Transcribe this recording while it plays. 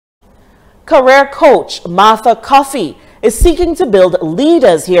Career coach Martha Coffey is seeking to build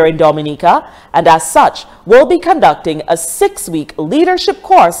leaders here in Dominica, and as such will be conducting a 6-week leadership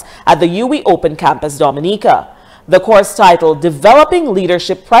course at the UWI Open Campus Dominica. The course, titled Developing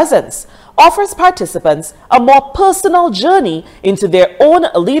Leadership Presence, offers participants a more personal journey into their own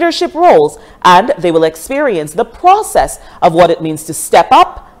leadership roles, and they will experience the process of what it means to step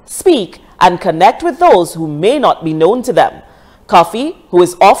up, speak, and connect with those who may not be known to them. Coffey, who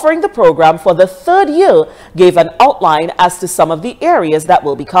is offering the program for the 3rd year, gave an outline as to some of the areas that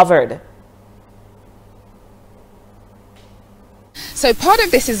will be covered. So part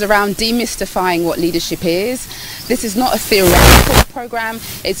of this is around demystifying what leadership is. This is not a theoretical program.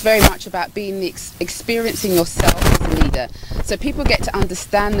 It's very much about experiencing yourself as a leader. So people get to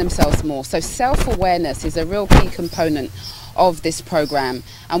understand themselves more. So self-awareness is a real key component of this program,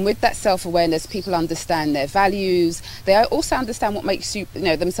 and with that self-awareness, people understand their values. They also understand what makes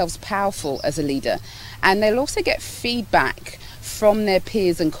themselves powerful as a leader, and they'll also get feedback from their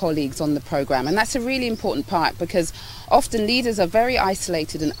peers and colleagues on the program. And that's a really important part, because often leaders are very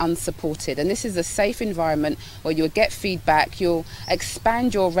isolated and unsupported, and this is a safe environment where you'll get feedback, you'll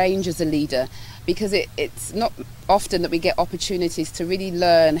expand your range as a leader, because it's not often that we get opportunities to really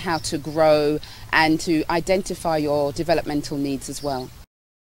learn how to grow and to identify your developmental needs as well.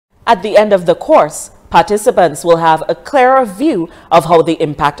 At the end of the course, participants will have a clearer view of how they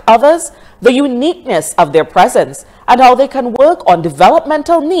impact others, the uniqueness of their presence, and how they can work on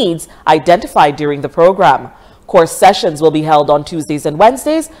developmental needs identified during the program. Course sessions will be held on Tuesdays and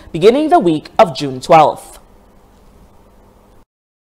Wednesdays, beginning the week of June 12th.